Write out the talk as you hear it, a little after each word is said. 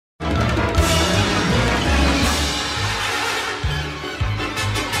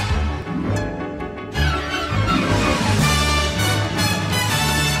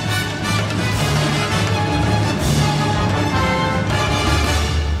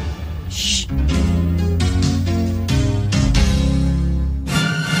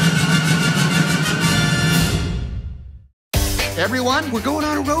everyone. We're going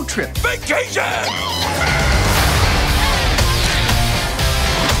on a road trip. Vacation!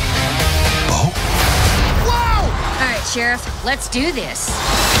 All right, Sheriff, let's do this.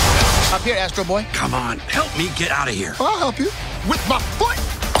 Up here, Astro Boy. Come on, help me get out of here. I'll help you. With my foot.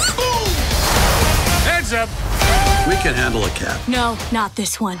 Boom! Heads up. We can handle a cat. No, not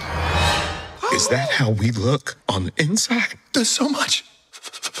this one. Is that how we look on the inside? There's so much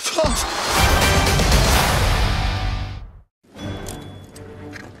fluff.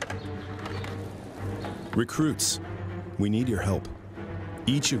 Recruits, we need your help.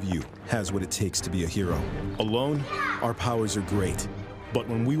 Each of you has what it takes to be a hero. Alone, our powers are great. But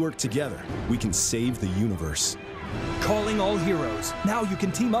when we work together, we can save the universe. Calling all heroes. Now you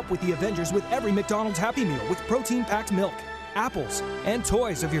can team up with the Avengers with every McDonald's Happy Meal with protein-packed milk, apples, and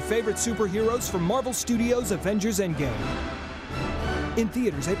toys of your favorite superheroes from Marvel Studios' Avengers Endgame. In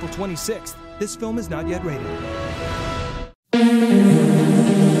theaters April 26th. This film is not yet rated.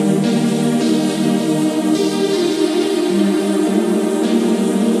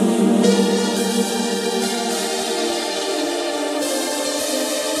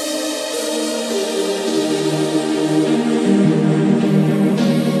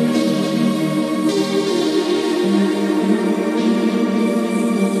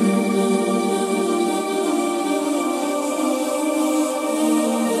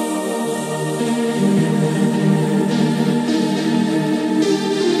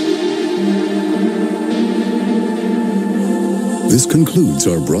 This concludes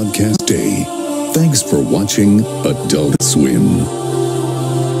our broadcast day. Thanks for watching Adult Swim.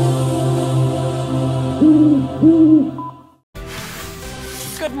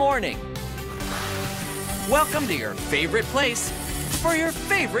 Good morning. Welcome to your favorite place for your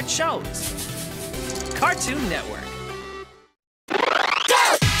favorite shows. Cartoon Network.